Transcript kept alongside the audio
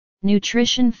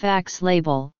Nutrition Facts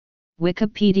Label,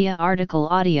 Wikipedia Article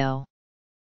Audio.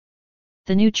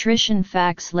 The Nutrition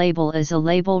Facts label is a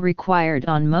label required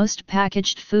on most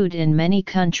packaged food in many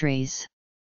countries.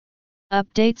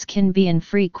 Updates can be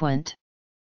infrequent.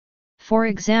 For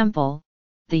example,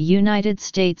 the United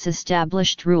States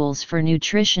established rules for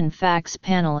Nutrition Facts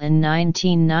Panel in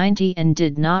 1990 and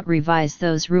did not revise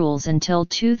those rules until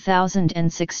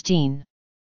 2016.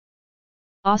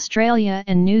 Australia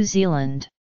and New Zealand,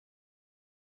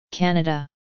 Canada,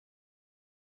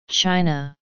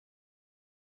 China,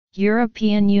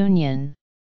 European Union,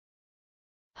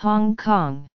 Hong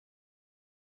Kong,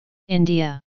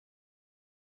 India,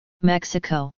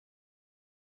 Mexico,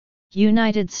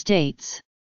 United States.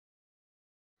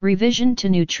 Revision to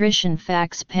Nutrition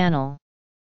Facts Panel.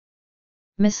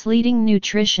 Misleading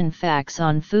nutrition facts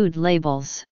on food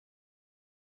labels.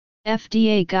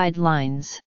 FDA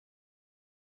guidelines.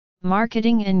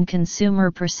 Marketing and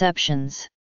consumer perceptions.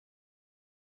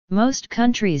 Most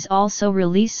countries also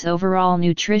release overall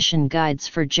nutrition guides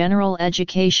for general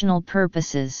educational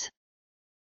purposes.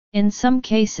 In some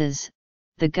cases,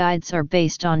 the guides are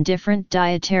based on different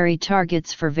dietary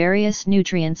targets for various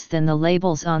nutrients than the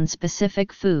labels on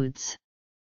specific foods.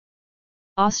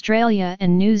 Australia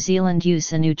and New Zealand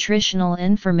use a nutritional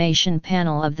information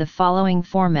panel of the following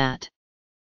format.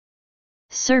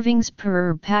 Servings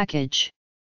per package.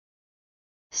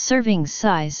 Serving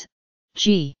size,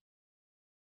 g.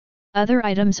 Other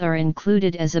items are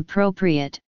included as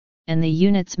appropriate, and the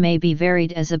units may be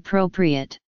varied as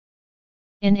appropriate.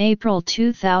 In April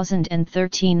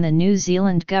 2013, the New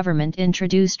Zealand government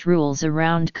introduced rules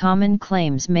around common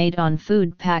claims made on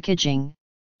food packaging,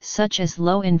 such as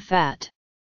low in fat.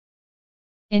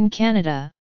 In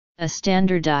Canada, a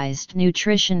standardized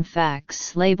nutrition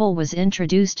facts label was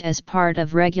introduced as part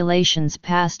of regulations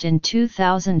passed in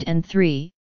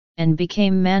 2003, and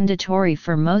became mandatory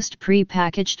for most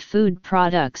pre-packaged food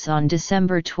products on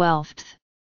December 12,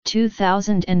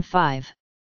 2005.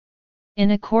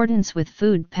 In accordance with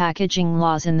food packaging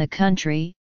laws in the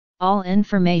country, all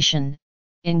information,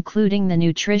 including the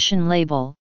nutrition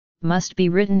label, must be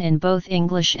written in both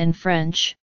English and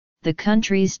French, the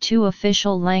country's two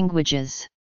official languages.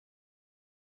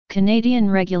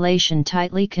 Canadian regulation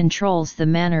tightly controls the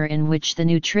manner in which the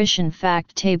nutrition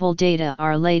fact table data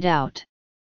are laid out.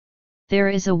 There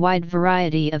is a wide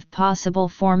variety of possible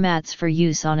formats for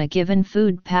use on a given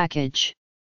food package.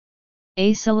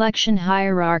 A selection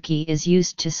hierarchy is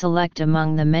used to select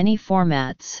among the many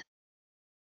formats.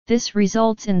 This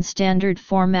results in standard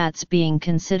formats being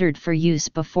considered for use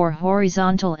before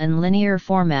horizontal and linear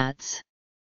formats.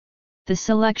 The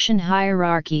selection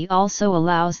hierarchy also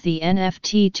allows the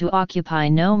NFT to occupy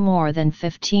no more than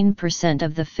 15%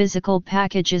 of the physical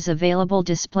package's available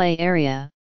display area,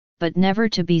 but never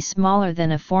to be smaller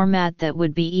than a format that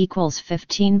would be equals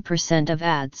 15% of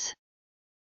ads.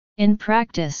 In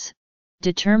practice,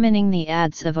 determining the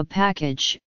ads of a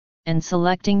package, and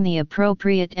selecting the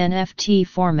appropriate NFT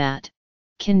format,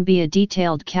 can be a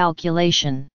detailed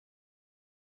calculation.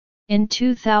 In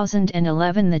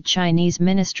 2011, the Chinese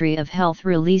Ministry of Health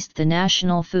released the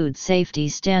National Food Safety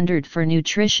Standard for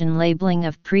nutrition labeling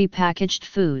of pre-packaged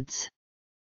foods.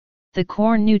 The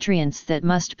core nutrients that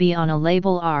must be on a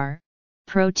label are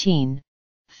protein,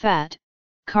 fat,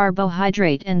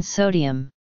 carbohydrate and sodium.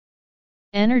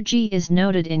 Energy is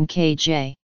noted in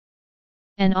kJ.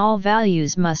 And all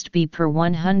values must be per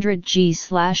 100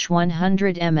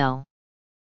 g/100 ml.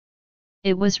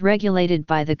 It was regulated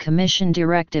by the Commission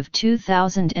Directive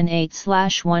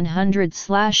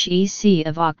 2008/100/EC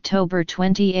of October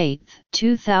 28,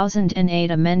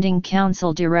 2008, amending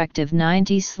Council Directive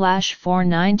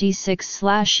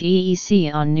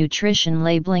 90/496/EEC on nutrition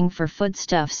labeling for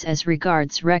foodstuffs as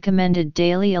regards recommended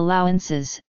daily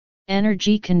allowances,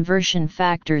 energy conversion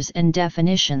factors and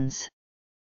definitions.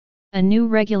 A new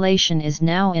regulation is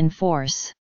now in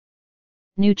force.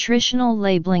 Nutritional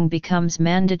labeling becomes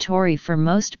mandatory for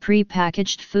most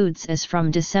pre-packaged foods as from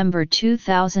December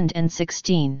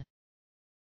 2016.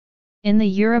 In the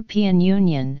European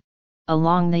Union,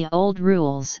 along the old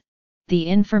rules, the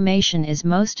information is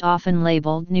most often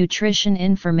labeled nutrition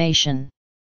information.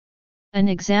 An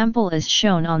example is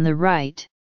shown on the right.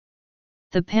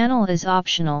 The panel is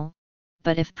optional,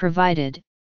 but if provided,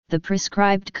 the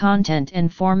prescribed content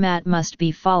and format must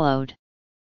be followed.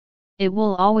 It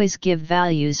will always give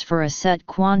values for a set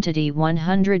quantity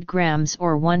 100 grams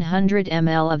or 100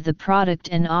 ml of the product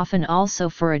and often also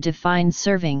for a defined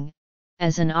serving,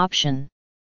 as an option.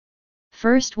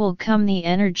 First will come the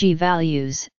energy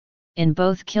values, in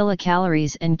both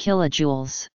kilocalories and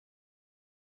kilojoules.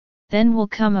 Then will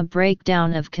come a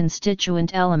breakdown of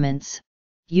constituent elements,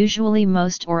 usually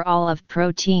most or all of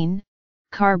protein,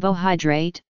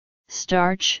 carbohydrate,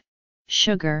 starch,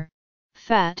 sugar,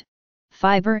 fat,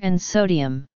 fiber and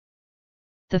sodium.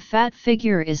 The fat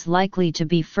figure is likely to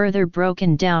be further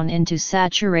broken down into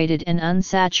saturated and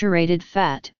unsaturated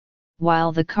fat,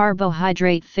 while the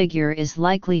carbohydrate figure is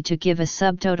likely to give a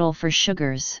subtotal for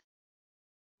sugars.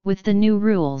 With the new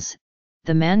rules,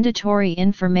 the mandatory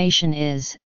information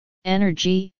is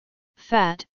energy,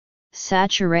 fat,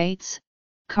 saturates,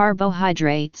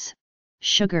 carbohydrates,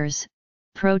 sugars,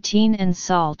 protein and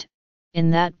salt,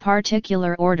 in that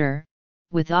particular order,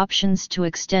 with options to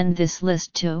extend this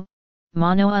list to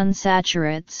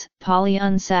monounsaturates,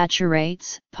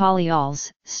 polyunsaturates, polyols,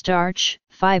 starch,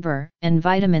 fiber, and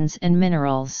vitamins and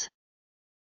minerals.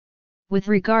 With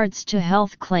regards to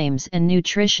health claims and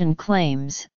nutrition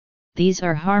claims, these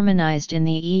are harmonized in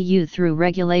the EU through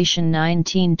Regulation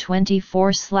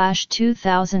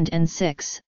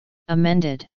 1924/2006,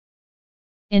 amended.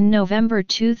 In November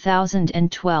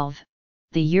 2012,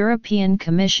 the European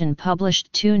Commission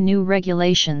published two new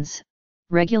regulations,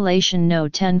 Regulation No.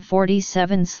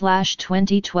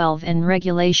 1047/2012 and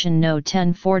Regulation No.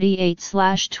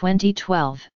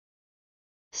 1048/2012.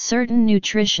 Certain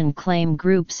nutrition claim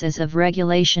groups as of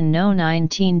Regulation No.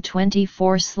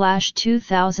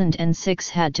 1924/2006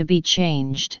 had to be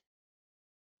changed.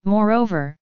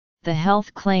 Moreover, the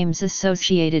health claims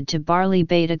associated to barley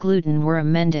beta-gluten were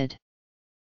amended.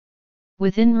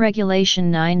 Within Regulation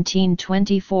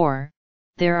 1924,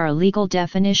 there are legal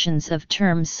definitions of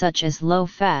terms such as low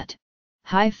fat,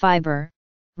 high fiber,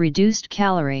 reduced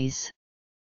calories.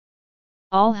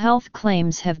 All health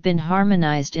claims have been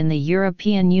harmonized in the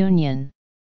European Union.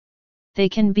 They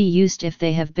can be used if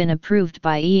they have been approved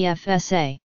by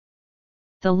EFSA.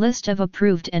 The list of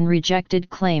approved and rejected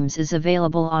claims is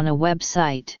available on a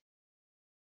website.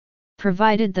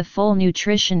 Provided the full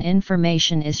nutrition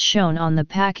information is shown on the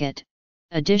packet,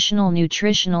 additional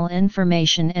nutritional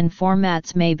information and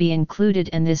formats may be included,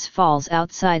 and this falls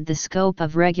outside the scope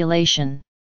of regulation.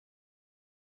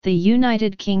 The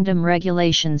United Kingdom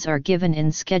regulations are given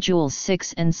in Schedules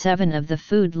 6 and 7 of the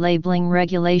Food Labelling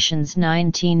Regulations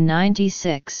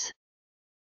 1996.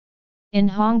 In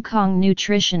Hong Kong,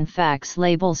 nutrition facts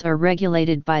labels are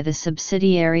regulated by the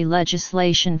subsidiary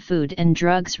legislation Food and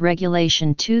Drugs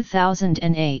Regulation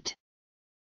 2008.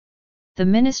 The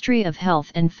Ministry of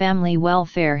Health and Family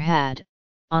Welfare had,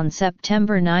 on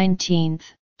September 19,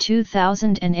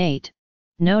 2008,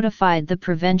 notified the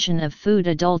Prevention of Food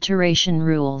Adulteration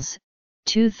Rules,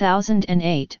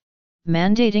 2008,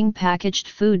 mandating packaged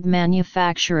food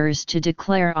manufacturers to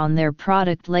declare on their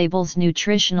product labels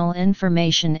nutritional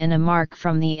information in a mark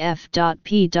from the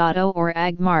F.P.O. or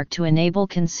AG mark to enable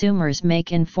consumers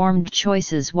make informed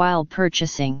choices while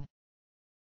purchasing.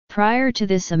 Prior to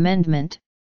this amendment,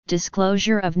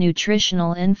 disclosure of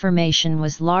nutritional information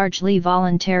was largely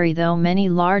voluntary, though many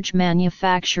large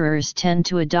manufacturers tend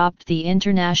to adopt the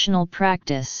international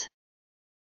practice.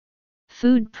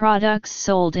 Food products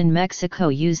sold in Mexico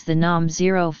use the NOM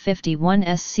 051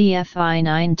 SCFI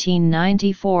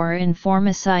 1994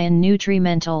 Información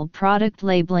Nutrimental Product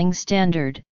Labeling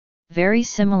Standard, very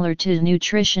similar to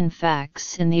nutrition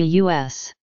facts in the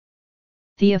U.S.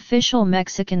 The official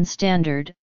Mexican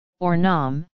standard, or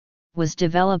NOM, was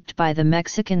developed by the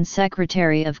Mexican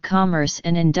Secretary of Commerce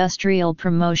and Industrial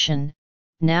Promotion,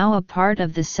 now a part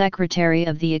of the Secretary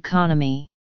of the Economy.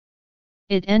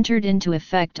 It entered into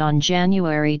effect on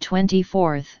January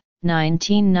 24,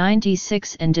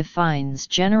 1996 and defines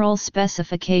general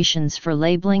specifications for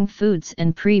labeling foods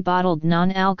and pre-bottled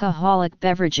non-alcoholic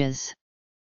beverages.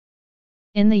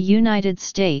 In the United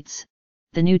States,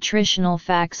 the nutritional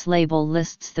facts label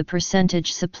lists the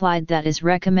percentage supplied that is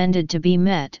recommended to be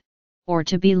met, or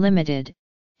to be limited,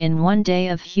 in 1 day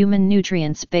of human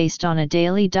nutrients based on a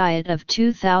daily diet of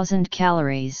 2,000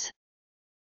 calories.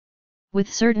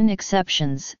 With certain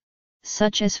exceptions,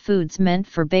 such as foods meant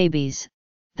for babies,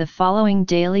 the following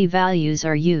daily values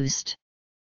are used.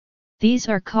 These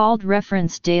are called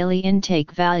reference daily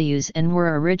intake values and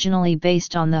were originally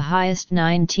based on the highest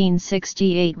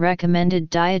 1968 recommended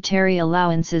dietary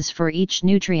allowances for each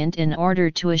nutrient in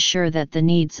order to assure that the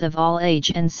needs of all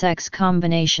age and sex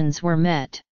combinations were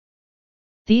met.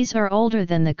 These are older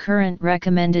than the current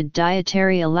recommended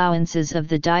dietary allowances of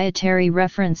the dietary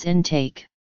reference intake.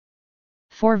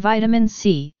 For vitamin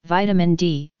C, vitamin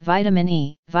D, vitamin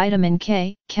E, vitamin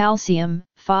K, calcium,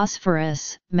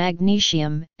 phosphorus,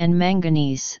 magnesium, and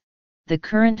manganese, the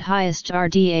current highest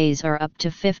RDAs are up to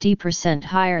 50%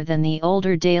 higher than the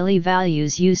older daily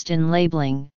values used in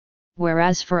labeling,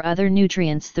 whereas for other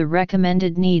nutrients the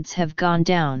recommended needs have gone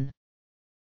down.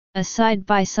 A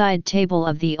side-by-side table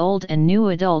of the old and new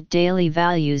adult daily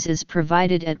values is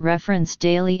provided at reference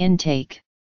daily intake.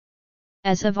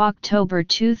 As of October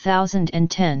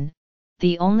 2010,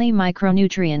 the only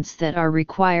micronutrients that are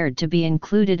required to be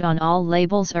included on all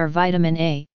labels are vitamin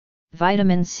A,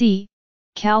 vitamin C,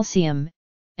 calcium,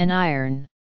 and iron.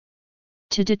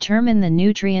 To determine the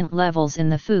nutrient levels in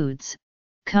the foods,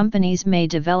 companies may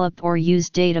develop or use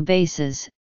databases,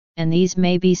 and these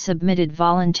may be submitted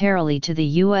voluntarily to the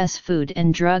U.S. Food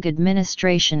and Drug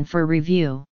Administration for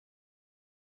review.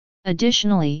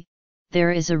 Additionally,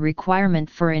 there is a requirement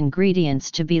for ingredients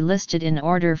to be listed in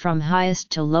order from highest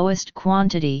to lowest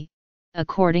quantity,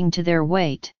 according to their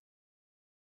weight.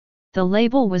 The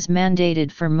label was mandated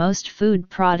for most food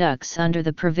products under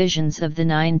the provisions of the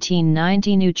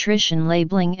 1990 Nutrition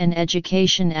Labeling and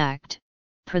Education Act,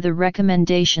 per the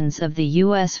recommendations of the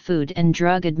U.S. Food and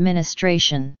Drug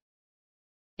Administration.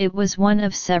 It was one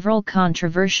of several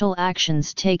controversial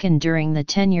actions taken during the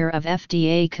tenure of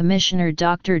FDA Commissioner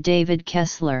Dr. David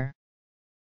Kessler.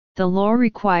 The law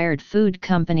required food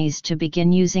companies to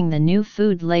begin using the new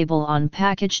food label on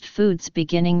packaged foods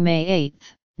beginning May 8,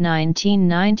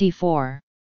 1994.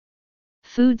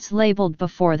 Foods labeled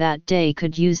before that day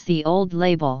could use the old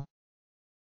label.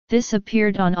 This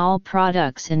appeared on all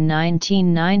products in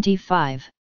 1995.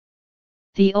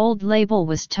 The old label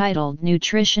was titled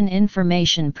Nutrition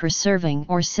Information per Serving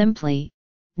or simply,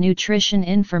 Nutrition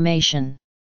Information.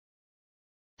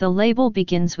 The label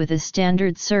begins with a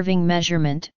standard serving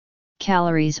measurement,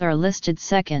 calories are listed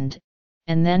second,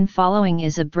 and then following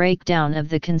is a breakdown of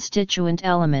the constituent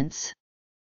elements.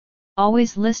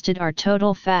 Always listed are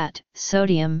total fat,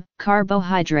 sodium,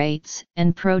 carbohydrates,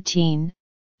 and protein.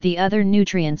 The other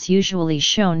nutrients usually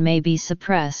shown may be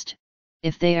suppressed,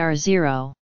 if they are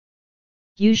zero.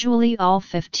 Usually all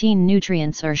 15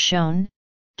 nutrients are shown: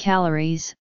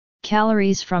 calories,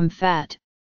 calories from fat,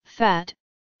 fat,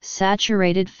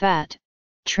 saturated fat,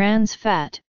 trans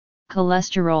fat,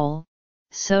 cholesterol,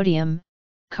 sodium,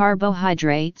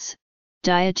 carbohydrates,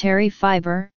 dietary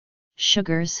fiber,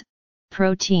 sugars,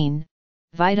 protein,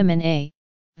 vitamin A,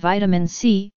 vitamin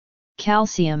C,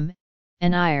 calcium,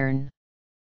 and iron.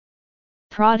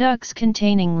 Products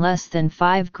containing less than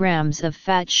 5 grams of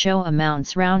fat show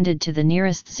amounts rounded to the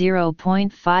nearest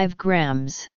 0.5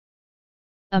 grams.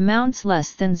 Amounts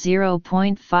less than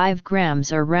 0.5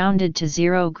 grams are rounded to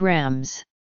 0 grams.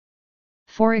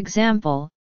 For example,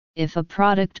 if a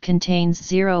product contains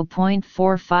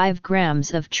 0.45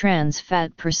 grams of trans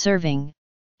fat per serving,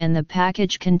 and the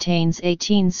package contains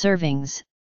 18 servings,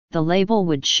 the label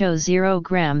would show 0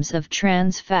 grams of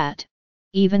trans fat,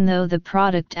 even though the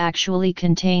product actually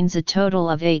contains a total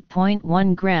of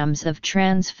 8.1 grams of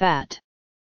trans fat.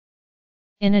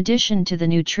 In addition to the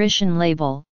nutrition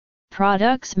label,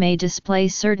 products may display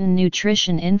certain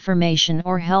nutrition information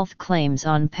or health claims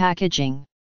on packaging.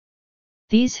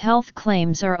 These health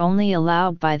claims are only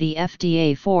allowed by the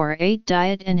FDA for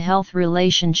diet and health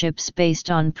relationships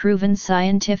based on proven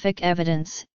scientific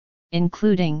evidence,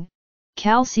 including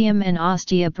calcium and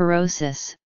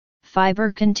osteoporosis,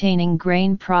 fiber-containing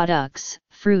grain products,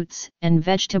 fruits and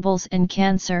vegetables, and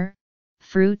cancer,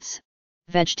 fruits,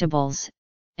 vegetables,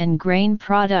 and grain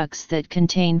products that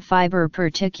contain fiber,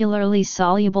 particularly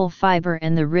soluble fiber,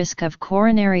 and the risk of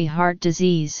coronary heart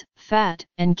disease, fat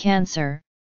and cancer,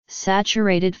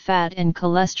 saturated fat and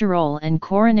cholesterol and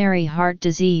coronary heart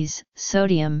disease,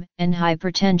 sodium and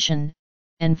hypertension,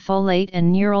 and folate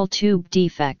and neural tube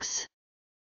defects.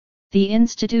 The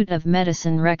Institute of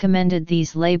Medicine recommended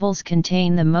these labels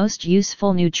contain the most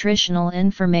useful nutritional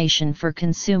information for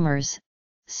consumers: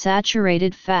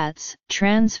 saturated fats,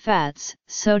 trans fats,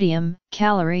 sodium,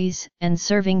 calories, and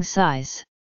serving size.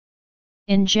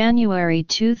 In January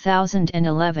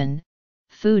 2011,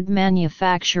 food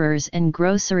manufacturers and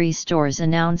grocery stores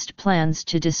announced plans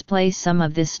to display some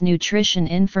of this nutrition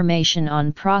information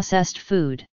on processed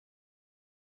food.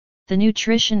 The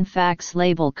Nutrition Facts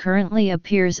label currently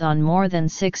appears on more than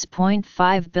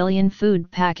 6.5 billion food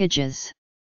packages.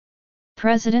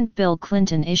 President Bill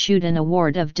Clinton issued an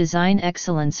Award of Design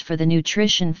Excellence for the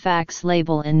Nutrition Facts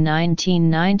label in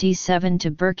 1997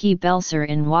 to Berkey Belser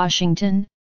in Washington,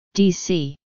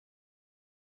 D.C.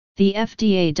 The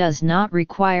FDA does not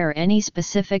require any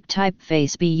specific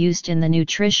typeface be used in the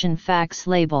Nutrition Facts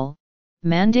label,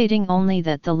 mandating only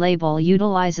that the label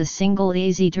utilize a single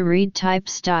easy-to-read type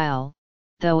style,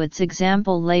 though its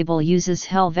example label uses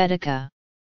Helvetica.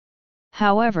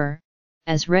 However,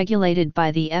 as regulated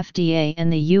by the FDA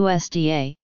and the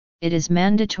USDA, it is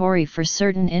mandatory for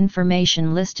certain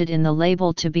information listed in the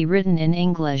label to be written in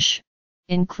English,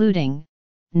 including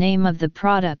name of the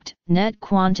product, net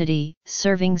quantity,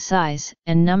 serving size,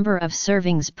 and number of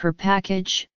servings per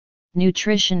package,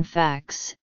 nutrition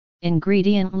facts,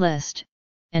 ingredient list,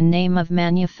 and name of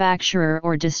manufacturer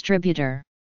or distributor.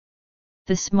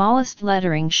 The smallest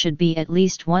lettering should be at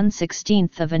least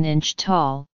 1/16 of an inch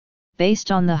tall,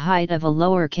 based on the height of a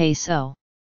lowercase o.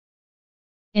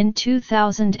 In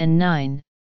 2009,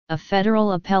 a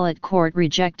federal appellate court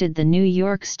rejected the New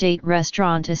York State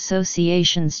Restaurant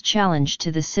Association's challenge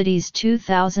to the city's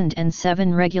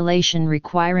 2007 regulation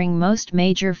requiring most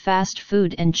major fast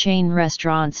food and chain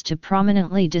restaurants to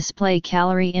prominently display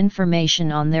calorie information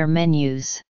on their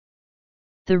menus.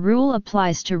 The rule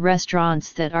applies to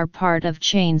restaurants that are part of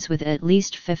chains with at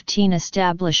least 15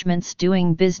 establishments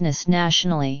doing business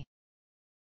nationally.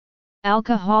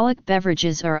 Alcoholic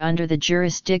beverages are under the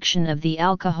jurisdiction of the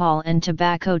Alcohol and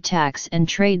Tobacco Tax and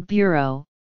Trade Bureau,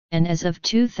 and as of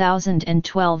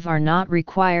 2012 are not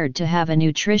required to have a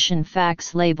nutrition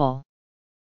facts label.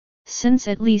 Since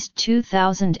at least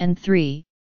 2003,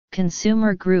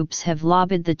 consumer groups have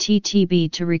lobbied the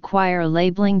TTB to require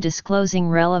labeling disclosing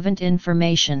relevant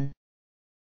information.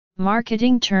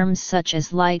 Marketing terms such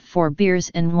as light for beers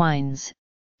and wines,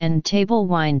 and table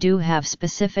wine do have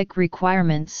specific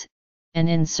requirements, and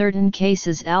in certain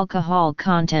cases alcohol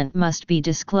content must be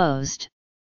disclosed.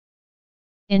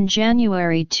 In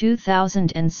January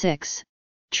 2006,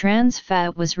 trans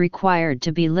fat was required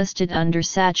to be listed under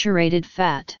saturated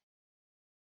fat.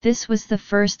 This was the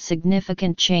first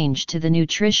significant change to the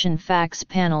nutrition facts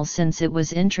panel since it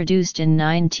was introduced in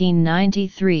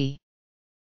 1993.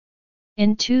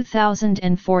 In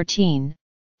 2014,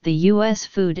 the U.S.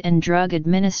 Food and Drug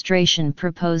Administration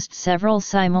proposed several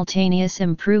simultaneous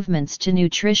improvements to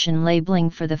nutrition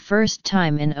labeling for the first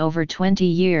time in over 20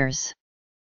 years.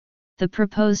 The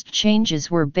proposed changes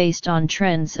were based on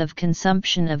trends of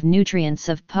consumption of nutrients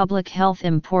of public health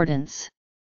importance.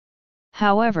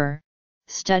 However,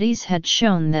 studies had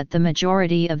shown that the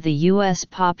majority of the U.S.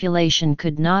 population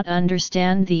could not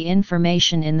understand the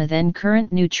information in the then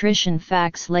current nutrition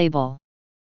facts label.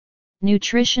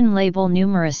 Nutrition label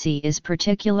numeracy is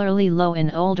particularly low in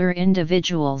older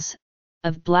individuals,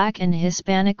 of Black and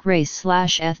Hispanic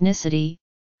race/ethnicity,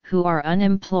 who are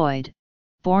unemployed,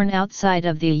 born outside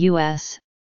of the U.S.,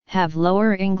 have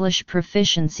lower English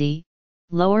proficiency,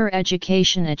 lower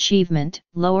education achievement,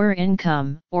 lower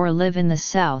income, or live in the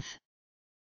South.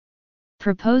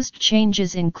 Proposed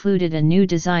changes included a new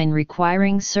design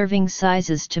requiring serving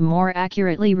sizes to more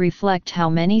accurately reflect how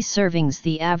many servings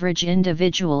the average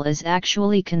individual is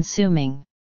actually consuming.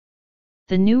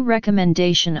 The new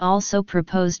recommendation also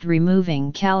proposed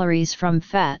removing calories from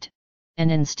fat,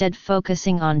 and instead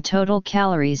focusing on total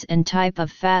calories and type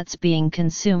of fats being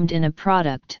consumed in a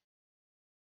product.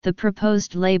 The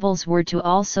proposed labels were to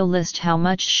also list how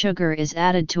much sugar is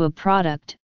added to a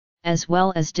product, as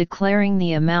well as declaring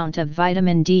the amount of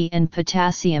vitamin D and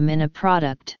potassium in a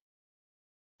product.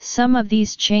 Some of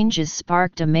these changes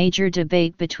sparked a major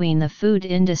debate between the food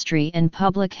industry and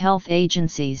public health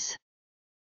agencies.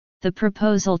 The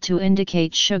proposal to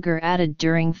indicate sugar added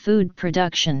during food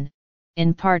production,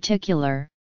 in particular,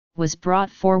 was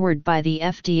brought forward by the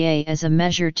FDA as a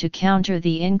measure to counter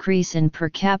the increase in per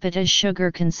capita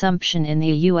sugar consumption in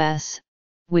the U.S.,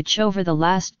 which over the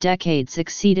last decades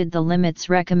exceeded the limits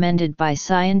recommended by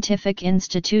scientific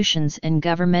institutions and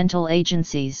governmental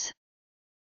agencies.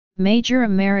 Major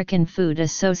American food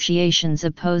associations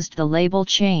opposed the label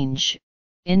change,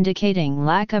 indicating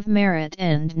lack of merit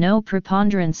and no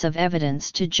preponderance of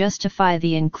evidence to justify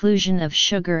the inclusion of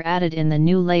sugar added in the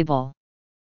new label.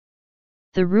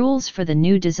 The rules for the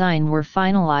new design were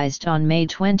finalized on May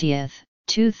 20,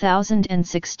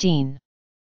 2016.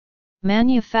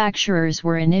 Manufacturers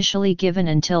were initially given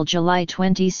until July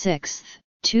 26,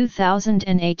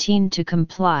 2018 to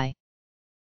comply.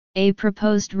 A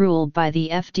proposed rule by the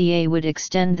FDA would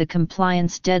extend the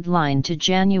compliance deadline to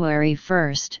January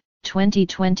 1,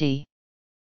 2020.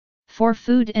 For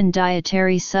food and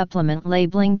dietary supplement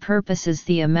labeling purposes,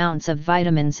 the amounts of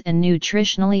vitamins and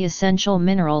nutritionally essential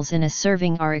minerals in a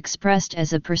serving are expressed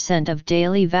as a % of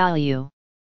daily value.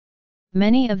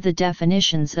 Many of the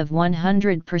definitions of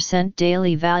 100%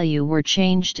 daily value were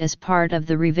changed as part of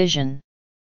the revision.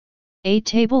 A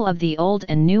table of the old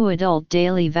and new adult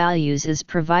daily values is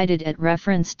provided at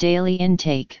reference daily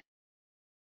intake.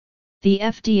 The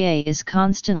FDA is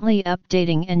constantly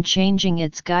updating and changing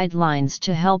its guidelines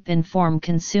to help inform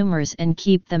consumers and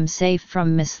keep them safe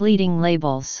from misleading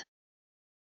labels.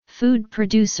 Food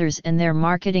producers and their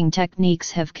marketing techniques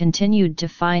have continued to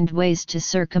find ways to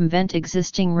circumvent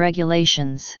existing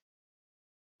regulations.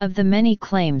 Of the many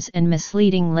claims and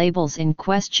misleading labels in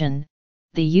question,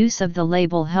 the use of the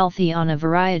label healthy on a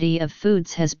variety of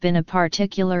foods has been a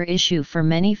particular issue for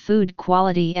many food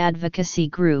quality advocacy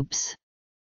groups.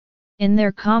 In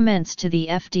their comments to the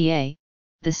FDA,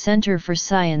 the Center for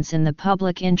Science in the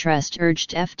Public Interest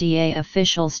urged FDA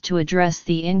officials to address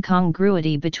the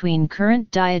incongruity between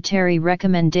current dietary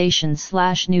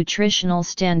recommendations/nutritional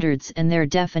standards and their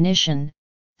definition.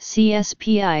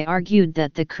 CSPI argued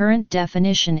that the current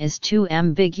definition is too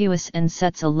ambiguous and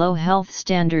sets a low health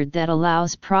standard that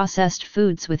allows processed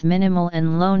foods with minimal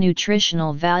and low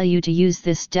nutritional value to use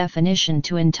this definition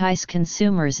to entice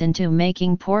consumers into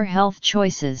making poor health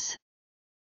choices.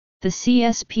 The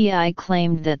CSPI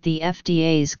claimed that the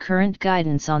FDA's current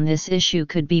guidance on this issue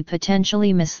could be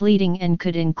potentially misleading and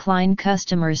could incline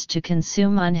customers to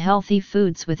consume unhealthy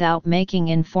foods without making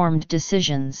informed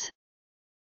decisions.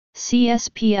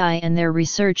 CSPI and their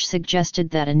research suggested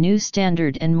that a new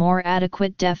standard and more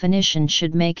adequate definition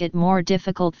should make it more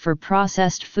difficult for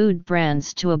processed food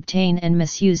brands to obtain and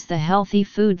misuse the healthy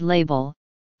food label,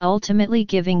 ultimately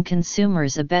giving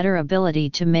consumers a better ability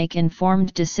to make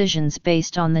informed decisions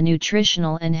based on the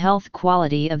nutritional and health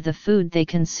quality of the food they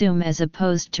consume as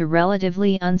opposed to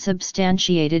relatively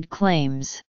unsubstantiated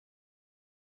claims.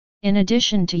 In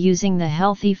addition to using the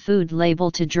healthy food label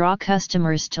to draw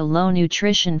customers to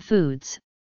low-nutrition foods,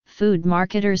 food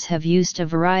marketers have used a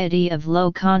variety of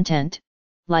low-content,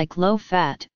 like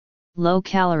low-fat,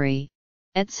 low-calorie,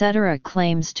 etc.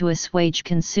 claims to assuage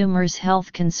consumers'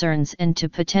 health concerns and to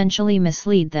potentially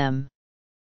mislead them.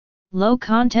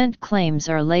 Low-content claims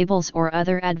are labels or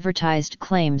other advertised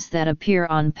claims that appear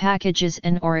on packages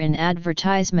and/or in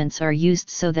advertisements are used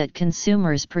so that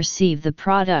consumers perceive the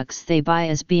products they buy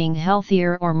as being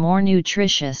healthier or more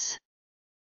nutritious.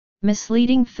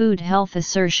 Misleading food health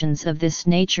assertions of this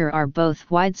nature are both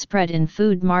widespread in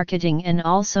food marketing and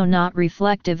also not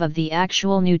reflective of the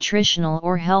actual nutritional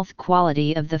or health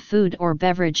quality of the food or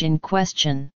beverage in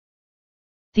question.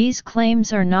 These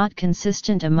claims are not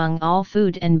consistent among all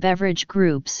food and beverage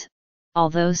groups,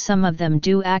 although some of them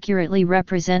do accurately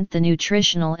represent the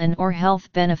nutritional and/or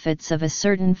health benefits of a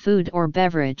certain food or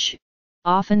beverage.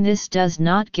 Often this does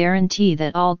not guarantee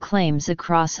that all claims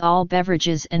across all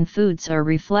beverages and foods are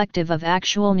reflective of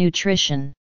actual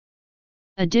nutrition.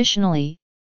 Additionally,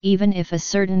 even if a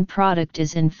certain product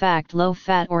is in fact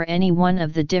low-fat or any one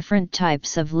of the different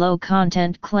types of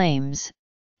low-content claims,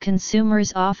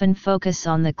 consumers often focus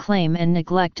on the claim and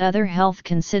neglect other health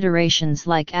considerations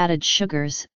like added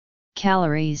sugars,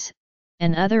 calories,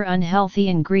 and other unhealthy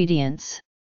ingredients.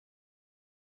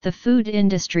 The food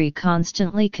industry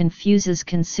constantly confuses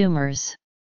consumers.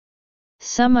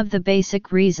 Some of the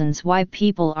basic reasons why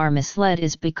people are misled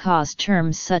is because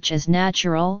terms such as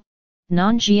natural,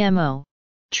 non-GMO,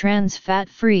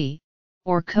 trans-fat-free,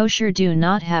 or kosher do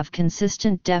not have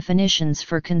consistent definitions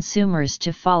for consumers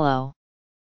to follow.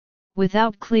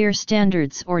 Without clear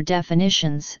standards or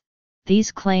definitions, these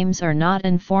claims are not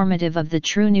informative of the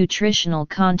true nutritional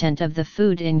content of the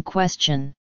food in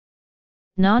question.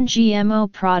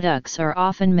 Non-GMO products are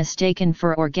often mistaken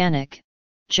for organic,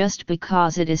 just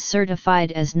because it is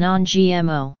certified as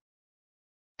non-GMO.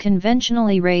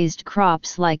 Conventionally raised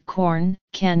crops like corn,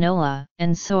 canola,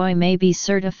 and soy may be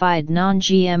certified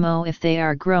non-GMO if they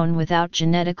are grown without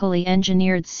genetically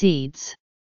engineered seeds.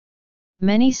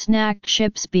 Many snack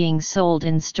chips being sold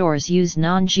in stores use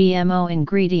non-GMO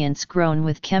ingredients grown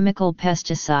with chemical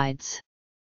pesticides.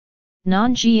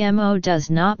 Non-GMO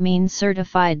does not mean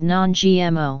certified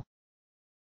non-GMO.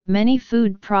 Many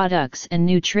food products and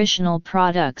nutritional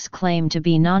products claim to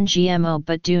be non-GMO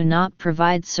but do not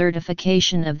provide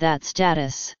certification of that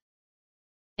status.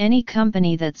 Any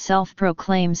company that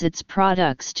self-proclaims its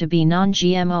products to be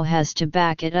non-GMO has to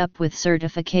back it up with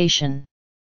certification.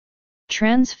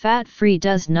 Trans-fat-free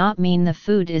does not mean the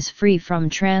food is free from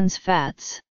trans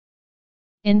fats.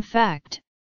 In fact,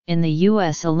 in the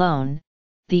US alone,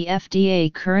 the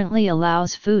FDA currently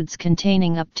allows foods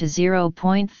containing up to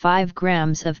 0.5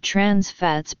 grams of trans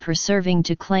fats per serving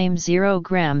to claim 0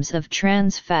 grams of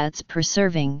trans fats per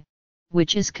serving,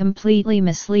 which is completely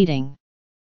misleading.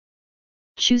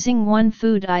 Choosing one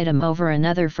food item over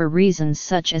another for reasons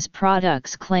such as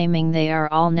products claiming they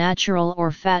are all natural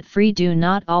or fat-free do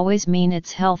not always mean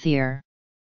it's healthier.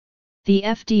 The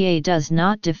FDA does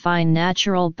not define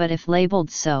natural, but if labeled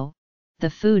so, the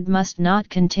food must not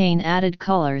contain added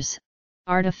colors,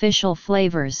 artificial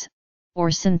flavors,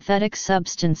 or synthetic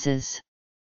substances.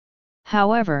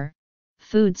 However,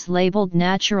 foods labeled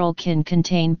natural can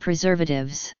contain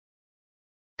preservatives.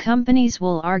 Companies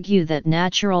will argue that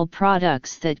natural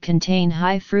products that contain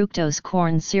high fructose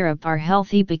corn syrup are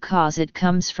healthy because it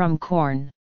comes from corn.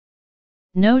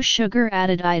 No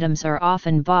sugar-added items are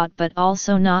often bought but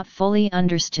also not fully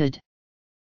understood.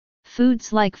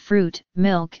 Foods like fruit,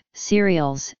 milk,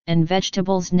 cereals, and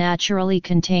vegetables naturally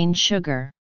contain sugar.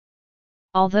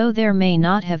 Although there may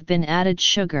not have been added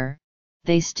sugar,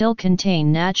 they still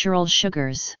contain natural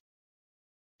sugars.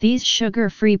 These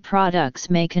sugar-free products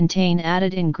may contain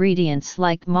added ingredients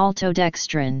like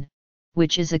maltodextrin,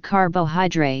 which is a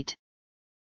carbohydrate.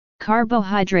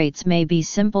 Carbohydrates may be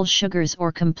simple sugars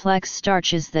or complex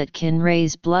starches that can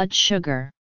raise blood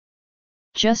sugar.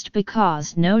 Just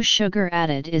because no sugar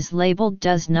added is labeled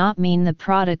does not mean the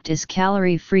product is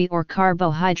calorie-free or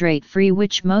carbohydrate-free,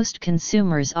 which most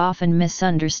consumers often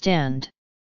misunderstand.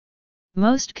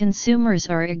 Most consumers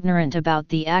are ignorant about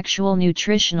the actual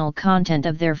nutritional content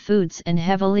of their foods and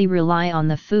heavily rely on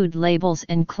the food labels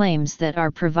and claims that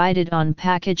are provided on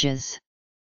packages.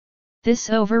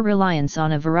 This over-reliance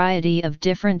on a variety of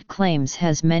different claims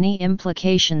has many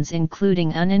implications,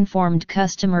 including uninformed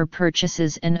customer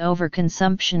purchases and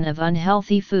overconsumption of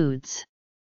unhealthy foods.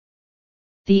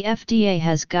 The FDA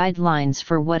has guidelines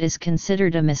for what is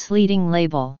considered a misleading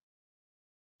label.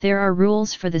 There are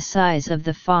rules for the size of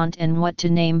the font and what to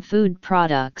name food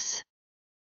products.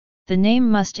 The name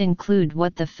must include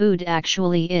what the food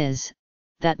actually is.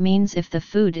 That means if the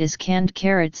food is canned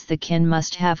carrots, the can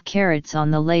must have carrots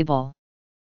on the label.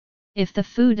 If the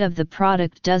food of the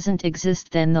product doesn't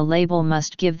exist, then the label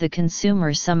must give the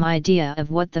consumer some idea of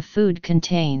what the food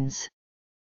contains.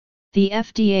 The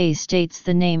FDA states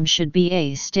the name should be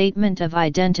a statement of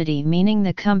identity, meaning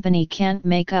the company can't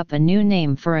make up a new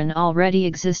name for an already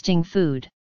existing food.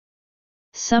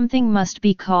 Something must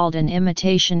be called an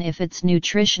imitation if its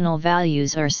nutritional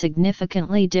values are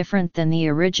significantly different than the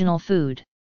original food.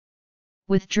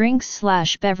 With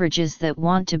drinks/beverages that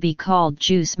want to be called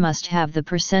juice must have the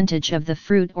percentage of the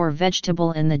fruit or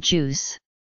vegetable in the juice.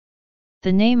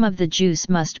 The name of the juice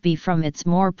must be from its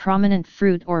more prominent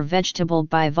fruit or vegetable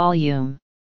by volume.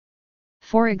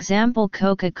 For example,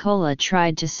 Coca-Cola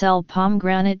tried to sell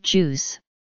pomegranate juice,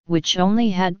 which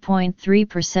only had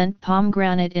 0.3%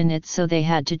 pomegranate in it, so they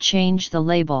had to change the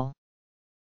label.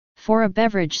 For a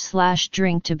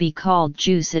beverage/drink to be called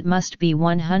juice, it must be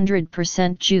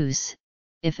 100% juice.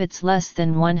 If it's less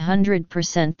than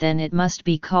 100%, then it must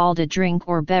be called a drink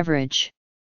or beverage.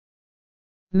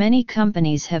 Many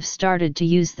companies have started to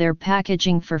use their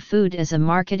packaging for food as a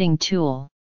marketing tool.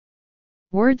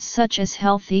 Words such as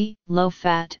healthy,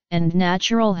 low-fat, and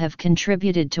natural have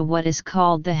contributed to what is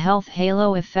called the health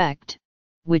halo effect,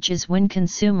 which is when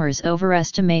consumers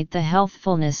overestimate the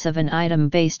healthfulness of an item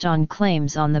based on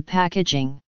claims on the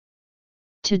packaging.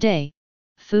 Today,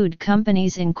 food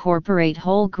companies incorporate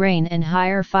whole grain and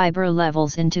higher fiber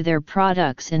levels into their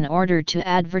products in order to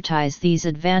advertise these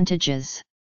advantages.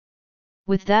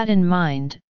 With that in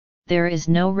mind, there is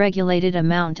no regulated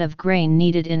amount of grain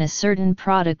needed in a certain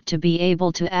product to be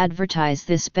able to advertise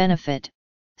this benefit,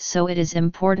 so it is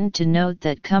important to note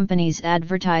that companies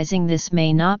advertising this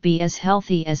may not be as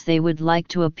healthy as they would like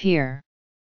to appear.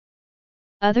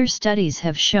 Other studies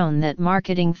have shown that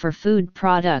marketing for food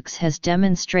products has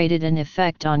demonstrated an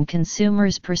effect on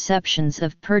consumers' perceptions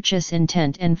of purchase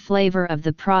intent and flavor of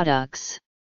the products.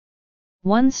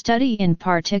 One study in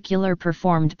particular,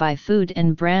 performed by Food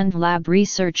and Brand Lab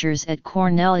researchers at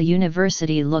Cornell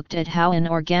University, looked at how an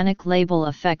organic label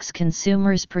affects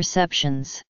consumers'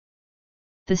 perceptions.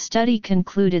 The study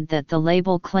concluded that the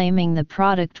label claiming the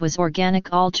product was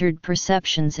organic altered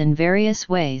perceptions in various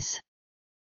ways.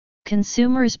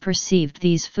 Consumers perceived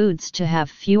these foods to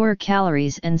have fewer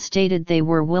calories and stated they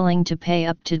were willing to pay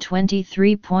up to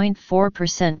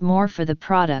 23.4% more for the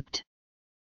product.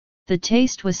 The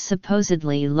taste was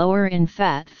supposedly lower in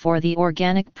fat for the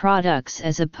organic products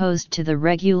as opposed to the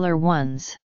regular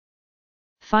ones.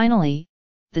 Finally,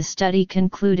 the study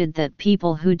concluded that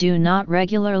people who do not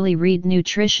regularly read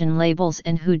nutrition labels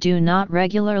and who do not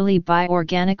regularly buy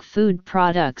organic food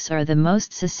products are the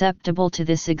most susceptible to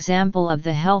this example of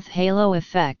the health halo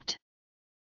effect.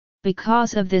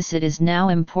 Because of this, it is now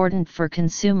important for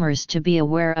consumers to be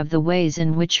aware of the ways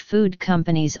in which food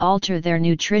companies alter their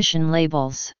nutrition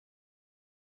labels.